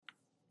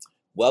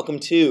Welcome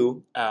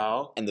to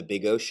Al. and the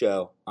Big O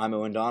Show. I'm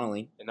Owen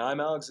Donnelly. And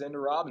I'm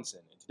Alexander Robinson.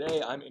 And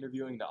today I'm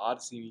interviewing the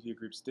Odyssey Media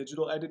Group's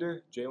digital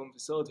editor, J1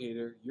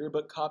 facilitator,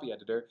 yearbook copy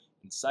editor,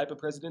 and SIPA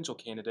presidential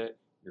candidate,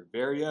 your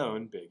very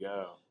own Big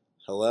O.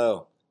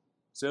 Hello.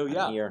 So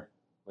I'm here.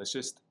 let's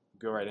just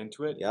go right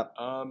into it. Yep.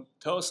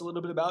 Tell us a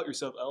little bit about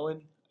yourself,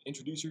 Owen.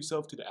 Introduce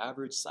yourself to the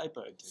average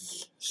SIPA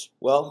attendee.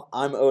 Well,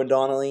 I'm Owen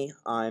Donnelly.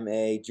 I'm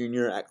a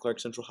junior at Clark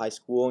Central High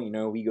School. You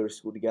know, we go to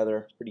school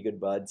together. Pretty good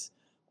buds.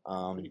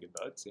 Pretty good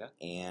buds, yeah.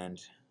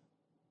 And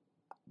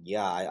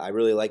yeah, I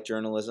really like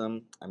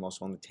journalism. I'm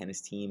also on the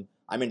tennis team.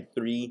 I'm in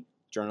 3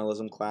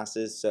 journalism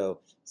classes, so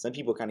some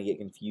people kind of get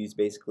confused.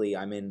 Basically,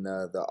 I'm in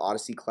the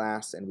Odyssey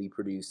class, and we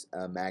produce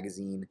a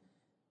magazine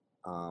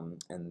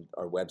and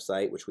our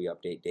website, which we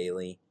update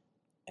daily.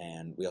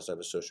 And we also have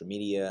a social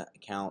media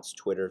accounts,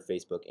 Twitter,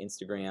 Facebook,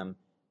 Instagram.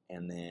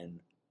 And then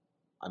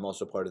I'm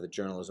also part of the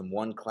Journalism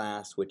 1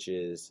 class, which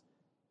is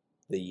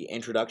the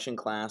introduction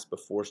class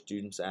before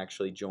students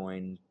actually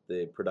join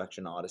the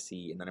Production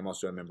Odyssey. And then I'm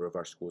also a member of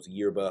our school's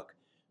yearbook,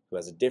 who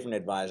has a different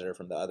advisor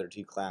from the other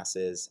 2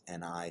 classes,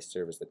 and I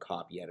serve as the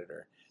copy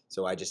editor.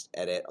 So I just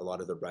edit a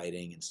lot of the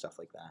writing and stuff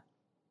like that.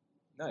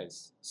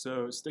 Nice.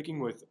 So sticking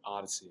with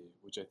Odyssey,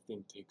 which I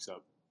think takes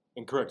up,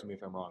 and correct me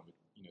if I'm wrong, but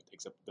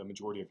takes up the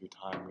majority of your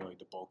time, really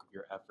the bulk of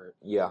your effort.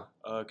 Yeah.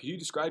 Could you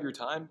describe your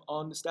time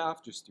on the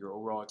staff, just your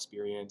overall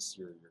experience,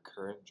 your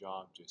current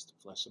job, just to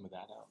flesh some of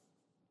that out?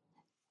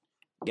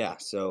 Yeah,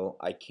 so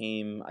I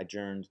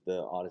joined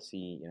the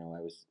Odyssey, I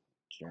was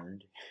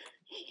joined.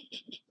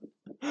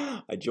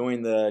 I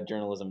joined the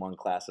Journalism 1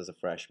 class as a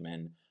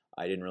freshman.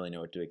 I didn't really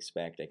know what to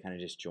expect. I kind of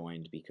just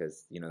joined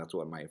because, that's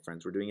what my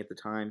friends were doing at the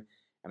time.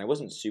 And I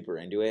wasn't super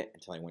into it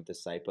until I went to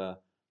SIPA.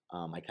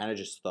 I kind of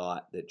just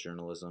thought that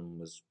journalism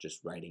was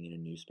just writing in a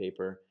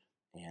newspaper.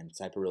 And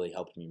SIPA really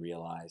helped me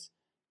realize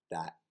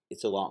that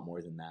it's a lot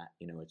more than that.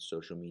 It's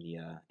social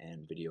media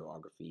and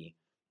videography.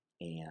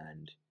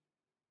 And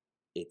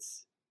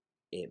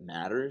it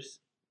matters.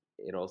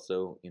 It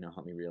also,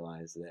 helped me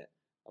realize that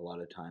a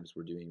lot of times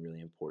we're doing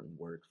really important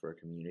work for our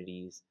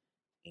communities.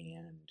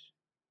 And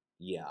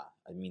yeah,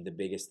 I mean, the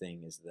biggest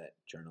thing is that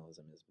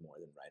journalism is more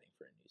than writing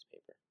for a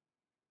newspaper.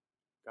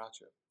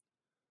 Gotcha.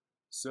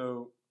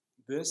 So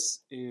this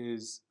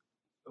is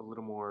a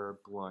little more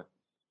blunt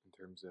in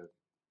terms of,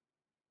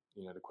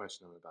 the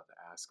question I'm about to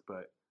ask,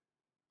 but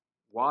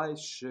why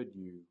should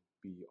you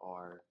be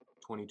our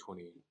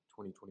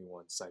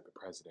 2020-2021 SIPA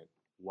president?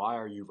 Why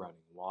are you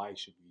running? Why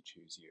should we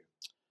choose you?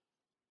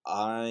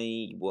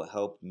 I will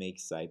help make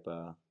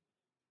SIPA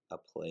a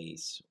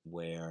place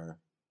where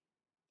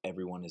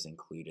everyone is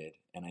included.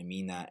 And I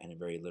mean that in a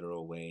very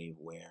literal way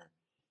where,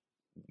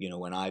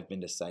 when I've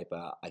been to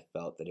SIPA, I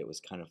felt that it was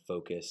kind of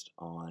focused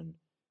on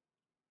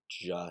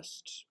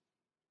just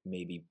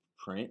maybe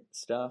print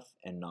stuff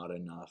and not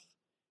enough,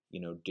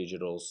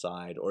 digital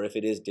side. Or if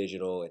it is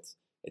digital,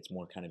 it's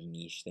more kind of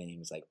niche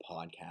things like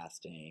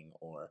podcasting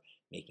or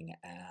making an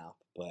app.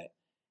 But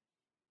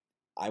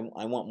I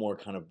want more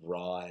kind of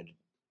broad,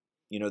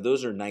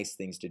 those are nice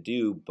things to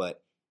do,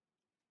 but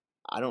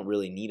I don't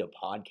really need a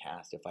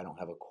podcast if I don't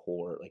have a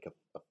core, like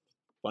a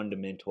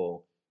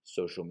fundamental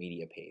social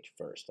media page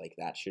first. Like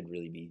that should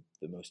really be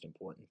the most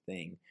important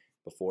thing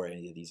before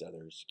any of these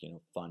others,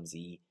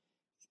 funsy.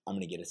 I'm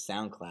going to get a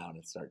SoundCloud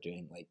and start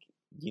doing, like,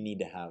 you need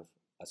to have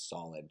a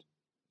solid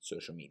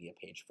social media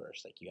page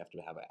first. Like you have to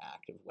have an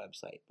active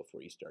website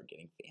before you start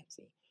getting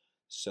fancy.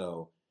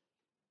 So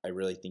I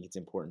really think it's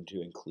important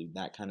to include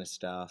that kind of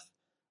stuff.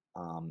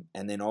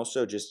 And then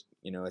also just,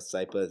 a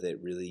SIPA that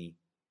really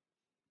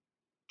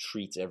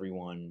treats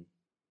everyone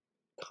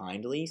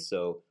kindly.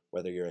 So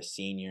whether you're a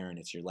senior and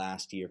it's your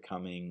last year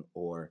coming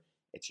or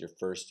it's your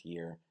first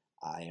year,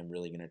 I am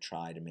really going to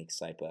try to make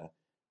SIPA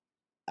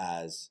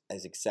as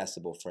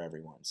accessible for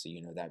everyone. So,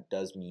 that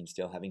does mean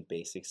still having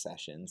basic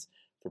sessions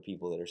for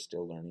people that are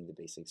still learning the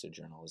basics of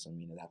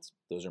journalism.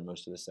 Those are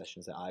most of the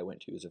sessions that I went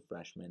to as a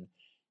freshman,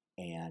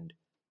 and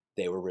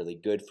they were really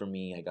good for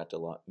me. I got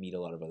to meet a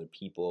lot of other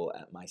people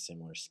at my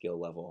similar skill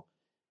level.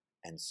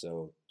 And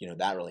so,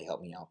 that really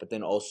helped me out. But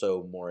then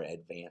also more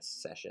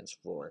advanced sessions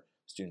for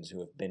students who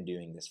have been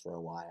doing this for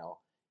a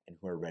while and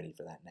who are ready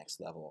for that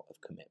next level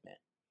of commitment.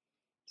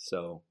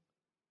 So,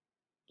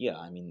 yeah,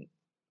 I mean,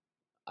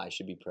 I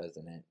should be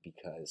president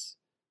because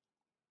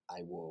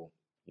I will,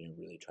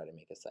 really try to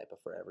make a SIPA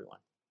for everyone.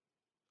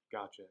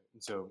 Gotcha.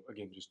 And so,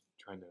 again, just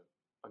trying to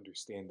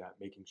understand that,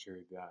 making sure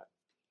that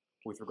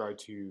with regard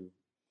to,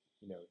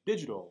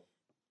 digital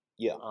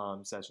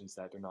sessions,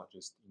 that they're not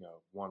just,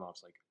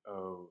 one-offs like,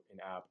 an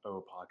app, a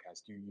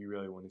podcast. You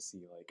really want to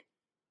see, like,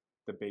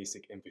 the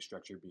basic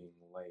infrastructure being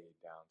laid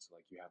down. So,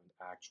 like, you have an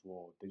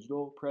actual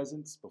digital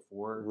presence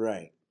before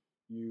right.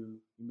 you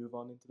move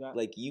on into that.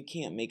 Like, you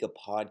can't make a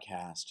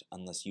podcast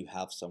unless you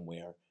have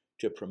somewhere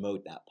to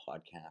promote that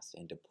podcast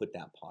and to put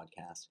that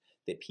podcast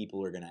that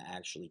people are going to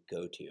actually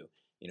go to.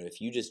 If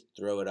you just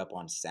throw it up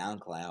on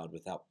SoundCloud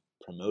without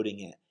promoting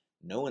it,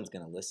 no one's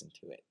going to listen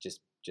to it.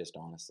 Just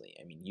honestly.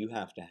 I mean, you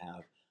have to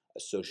have a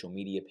social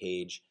media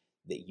page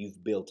that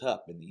you've built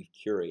up and that you've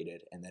curated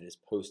and that is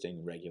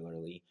posting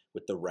regularly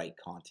with the right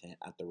content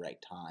at the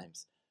right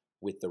times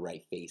with the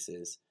right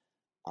faces.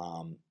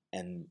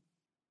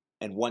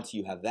 And once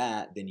you have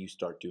that, then you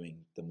start doing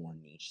the more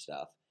niche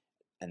stuff.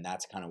 And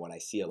that's kind of what I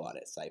see a lot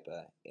at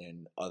SIPA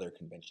and other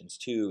conventions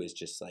too, is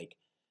just like,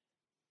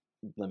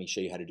 let me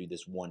show you how to do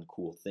this one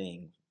cool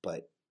thing,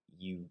 but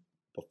you,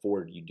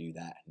 before you do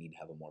that, need to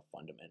have a more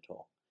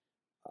fundamental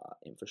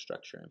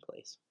infrastructure in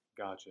place.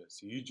 Gotcha.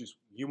 So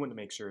you want to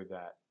make sure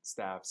that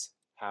staffs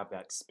have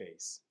that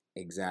space.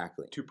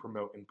 Exactly. To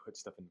promote and put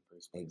stuff in the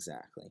first place.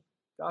 Exactly.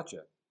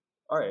 Gotcha.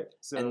 All right.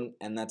 So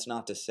and that's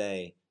not to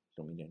say,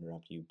 don't mean to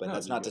interrupt you, but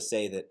that's not to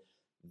say that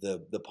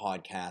the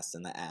podcasts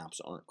and the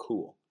apps aren't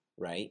cool,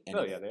 right? And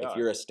if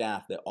you're a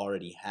staff that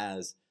already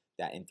has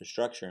that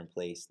infrastructure in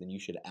place, then you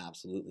should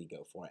absolutely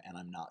go for it. And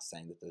I'm not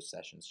saying that those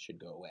sessions should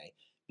go away,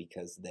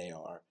 because they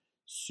are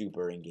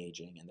super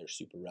engaging and they're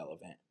super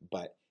relevant.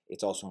 But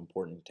it's also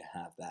important to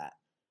have that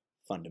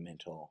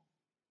fundamental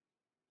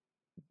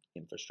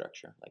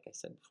infrastructure, like I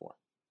said before.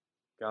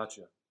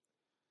 Gotcha.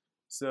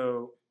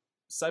 So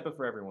SIPA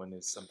for Everyone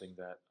is something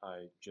that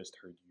I just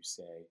heard you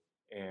say,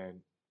 and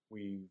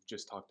we've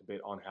just talked a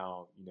bit on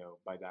how,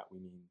 by that we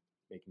mean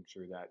making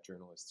sure that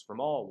journalists from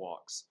all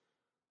walks,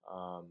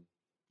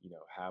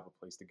 have a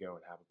place to go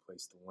and have a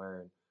place to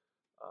learn.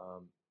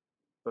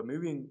 But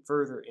moving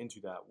further into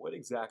that, what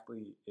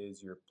exactly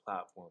is your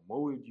platform?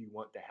 What would you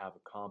want to have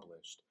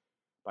accomplished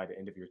by the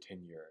end of your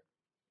tenure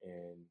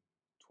in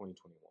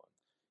 2021?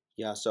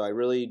 Yeah, so I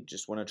really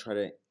just want to try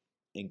to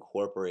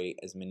incorporate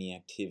as many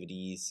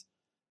activities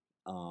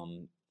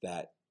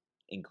that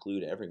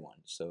include everyone.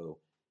 So,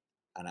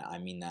 and I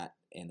mean that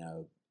in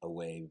a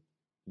way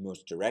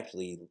most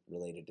directly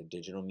related to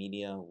digital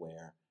media,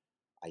 where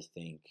I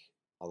think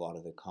a lot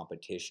of the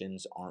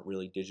competitions aren't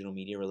really digital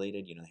media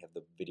related. They have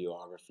the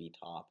videography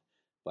top,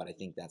 but I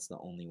think that's the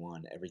only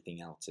one.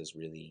 Everything else is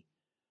really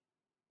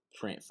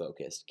print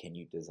focused. Can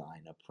you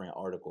design a print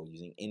article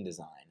using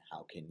InDesign?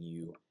 How can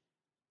you,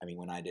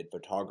 when I did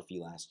photography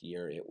last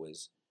year, it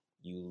was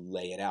you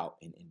lay it out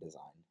in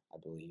InDesign, I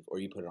believe, or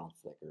you put it on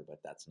Flickr,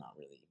 but that's not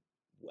really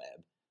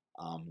web.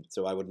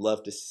 So I would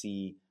love to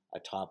see a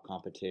top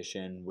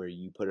competition where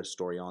you put a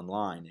story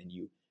online and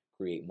you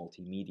create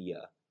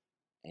multimedia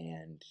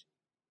and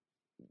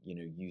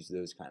use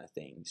those kind of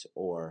things.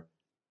 Or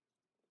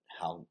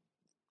how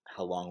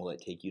long will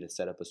it take you to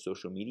set up a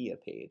social media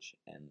page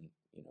and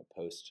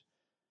post?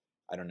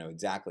 I don't know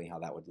exactly how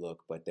that would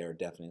look, but there are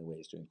definitely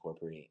ways to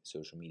incorporate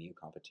social media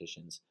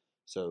competitions.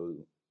 So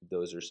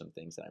those are some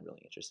things that I'm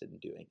really interested in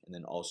doing. And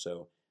then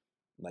also,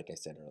 like I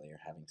said earlier,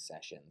 having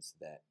sessions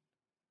that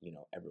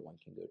everyone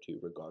can go to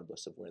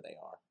regardless of where they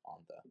are on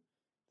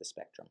the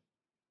spectrum.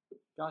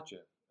 Gotcha.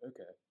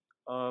 Okay.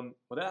 Well,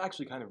 that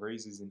actually kind of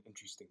raises an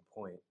interesting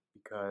point,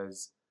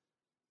 because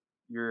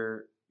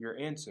your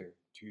answer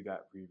to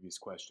that previous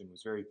question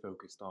was very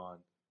focused on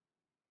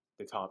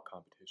the top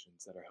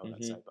competitions that are held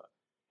at SIPA.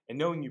 And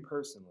knowing you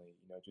personally,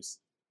 just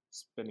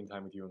spending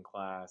time with you in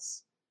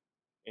class,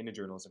 in the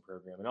journalism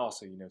program, and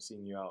also,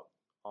 seeing you out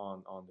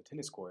on the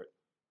tennis court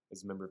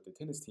as a member of the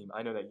tennis team,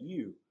 I know that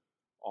you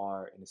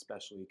are an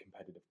especially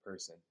competitive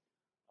person.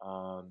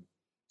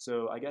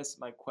 So I guess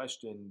my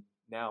question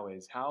now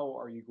is, how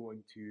are you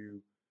going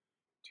to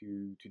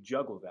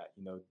juggle that?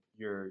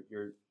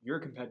 Your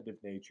competitive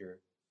nature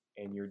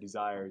and your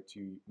desire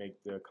to make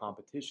the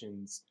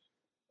competitions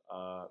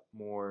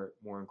more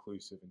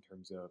inclusive in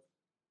terms of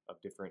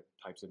different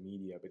types of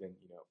media, but then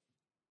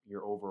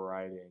you're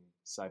overriding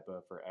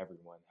SIPA for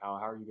Everyone. How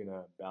are you going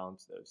to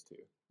balance those two?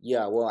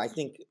 Yeah, well, I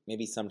think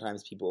maybe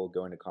sometimes people will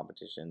go into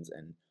competitions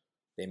and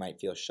they might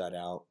feel shut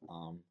out.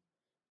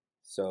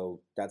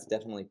 So that's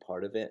definitely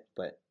part of it.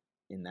 But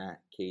in that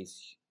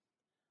case,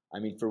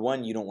 for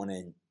one, you don't want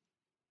to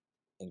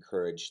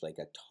encourage like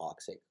a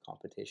toxic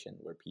competition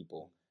where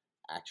people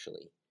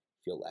actually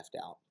feel left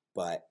out.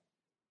 But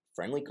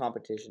friendly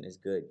competition is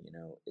good.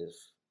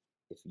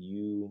 If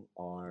you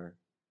are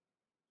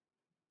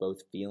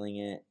both feeling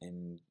it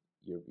and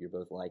you're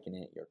both liking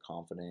it, you're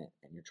confident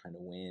and you're trying to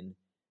win,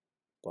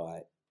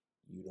 but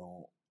you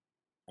don't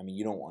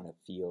want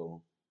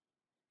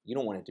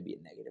it to be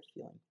a negative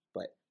feeling.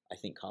 But I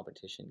think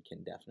competition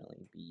can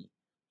definitely be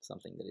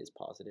something that is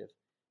positive.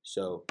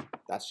 So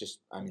that's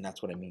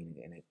what I mean.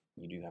 And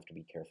you do have to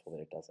be careful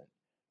that it doesn't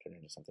turn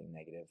into something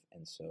negative.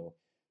 And so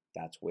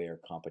that's where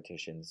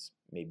competitions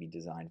may be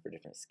designed for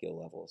different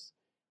skill levels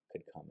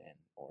could come in,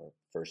 or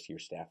first year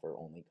staffer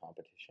only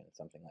competition,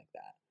 something like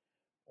that,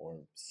 or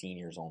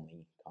seniors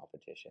only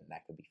competition.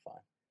 That could be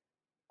fun.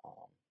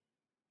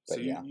 So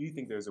you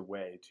think there's a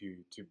way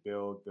to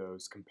build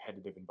those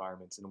competitive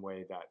environments in a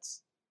way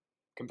that's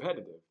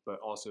competitive, but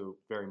also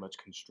very much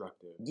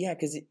constructive? Yeah,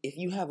 because if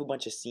you have a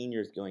bunch of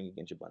seniors going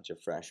against a bunch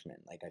of freshmen,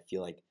 like I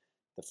feel like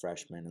the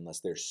freshmen, unless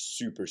they're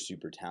super,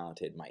 super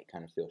talented, might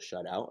kind of feel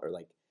shut out, or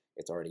like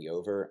it's already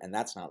over, and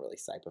that's not really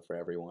SIPA for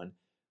Everyone.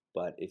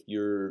 But if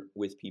you're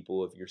with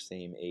people of your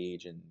same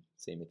age and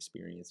same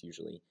experience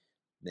usually,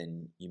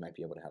 then you might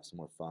be able to have some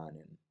more fun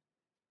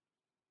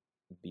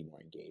and be more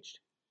engaged.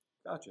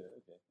 Gotcha.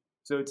 Okay.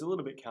 So it's a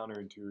little bit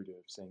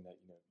counterintuitive saying that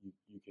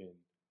you can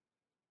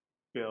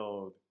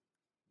build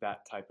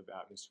that type of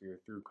atmosphere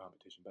through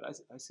competition, but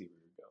I see where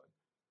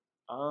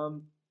you're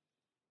going.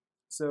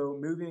 So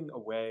moving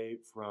away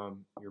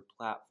from your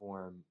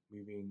platform,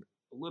 moving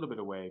a little bit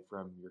away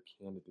from your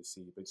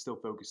candidacy, but still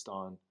focused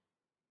on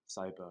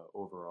SIPA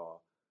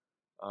overall.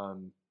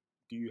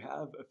 Do you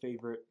have a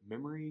favorite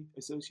memory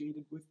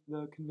associated with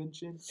the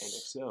convention? And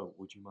if so,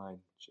 would you mind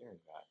sharing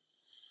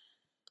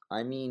that?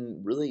 I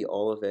mean, really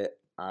all of it.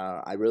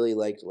 I really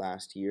liked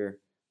last year.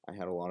 I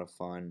had a lot of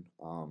fun.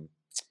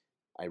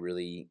 I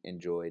really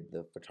enjoyed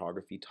the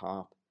photography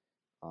top.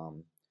 I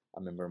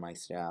remember my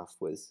staff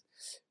was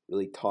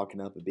really talking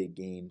up a big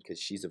game because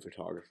she's a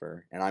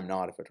photographer and I'm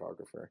not a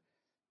photographer.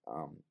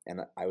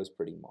 And I was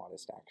pretty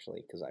modest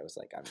actually because I was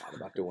like, I'm not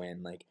about to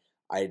win. Like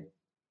I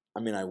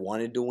mean, I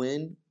wanted to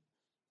win,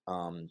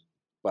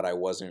 but I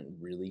wasn't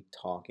really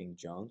talking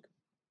junk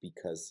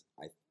because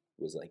I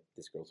was like,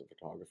 this girl's a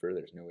photographer.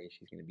 There's no way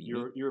she's gonna beat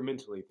me. You were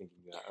mentally thinking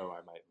that, oh,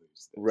 I might lose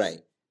this.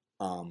 Right.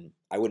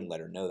 I wouldn't let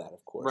her know that,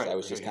 of course. Right, I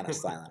was just kind of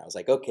silent. I was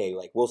like, okay,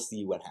 like we'll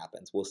see what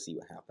happens. We'll see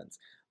what happens.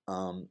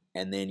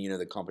 And then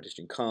the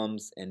competition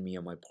comes, and me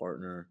and my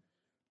partner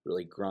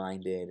really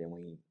grinded, and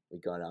we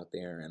got out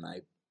there, and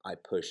I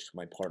pushed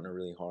my partner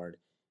really hard,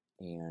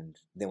 and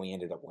then we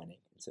ended up winning.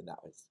 And so that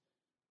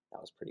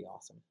was pretty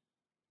awesome.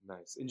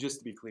 Nice. And just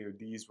to be clear,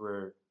 these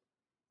were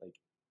like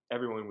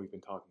everyone we've been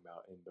talking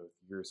about in both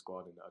your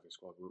squad and the other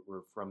squad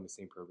were from the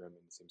same program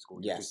in the same school.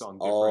 Yes, just on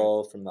different,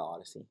 all from the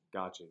Odyssey.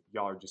 Gotcha.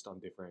 Y'all are just on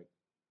different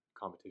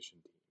competition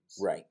teams.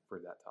 Right. For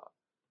that top.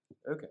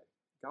 Okay.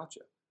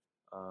 Gotcha.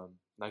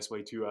 Nice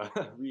way to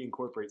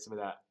reincorporate some of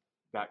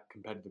that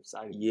competitive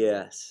side of it.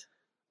 Yes.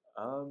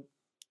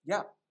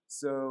 Yeah.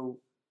 So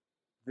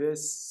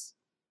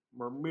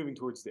we're moving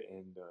towards the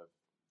end of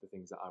the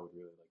things that I would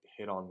really like to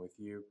hit on with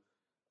you.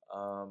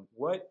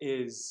 What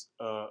is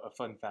a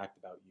fun fact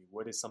about you?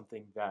 What is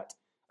something that,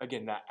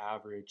 again, that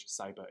average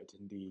SIPA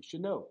attendee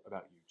should know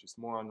about you? Just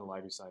more on the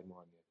lighter side, more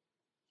on the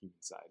human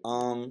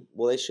side.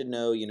 Well, they should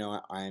know,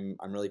 I'm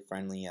really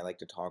friendly. I like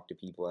to talk to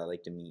people. I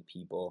like to meet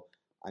people.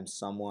 I'm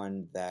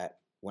someone that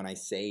when I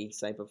say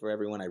SIPA for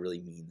everyone, I really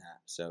mean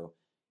that. So,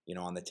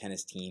 on the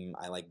tennis team,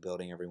 I like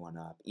building everyone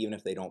up. Even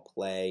if they don't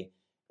play,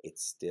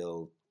 it's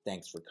still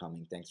thanks for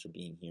coming. Thanks for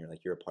being here.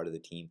 Like, you're a part of the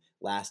team.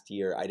 Last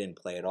year, I didn't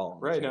play at all.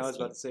 Right. No, I was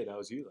about to say that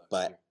was you last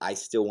year. But I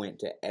still went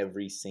to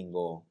every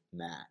single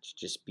match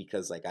just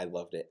because, like, I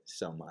loved it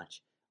so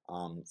much.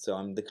 So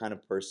I'm the kind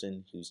of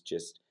person who's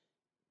just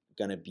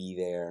going to be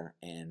there,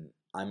 and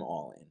I'm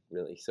all in,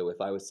 really. So if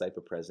I was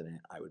SIPA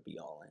president, I would be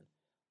all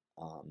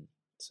in.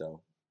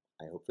 So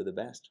I hope for the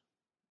best.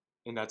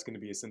 And that's going to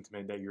be a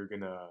sentiment that you're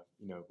going to,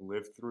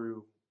 live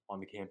through on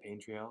the campaign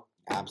trail?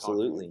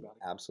 Absolutely.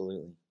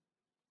 Absolutely.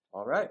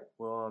 All right.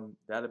 Well,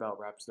 that about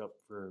wraps it up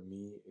for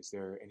me. Is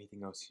there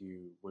anything else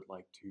you would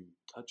like to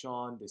touch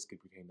on? This could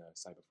pertain to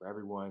SIPA for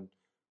everyone.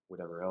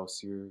 Whatever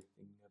else you're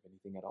thinking of,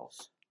 anything at all?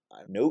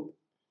 Nope.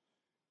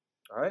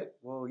 All right.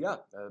 Well, yeah,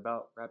 that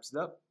about wraps it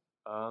up.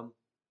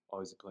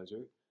 Always a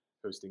pleasure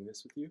hosting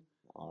this with you.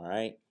 All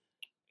right.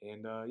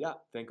 And yeah,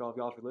 thank all of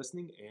y'all for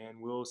listening,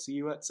 and we'll see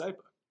you at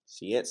SIPA.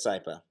 See you at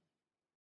SIPA.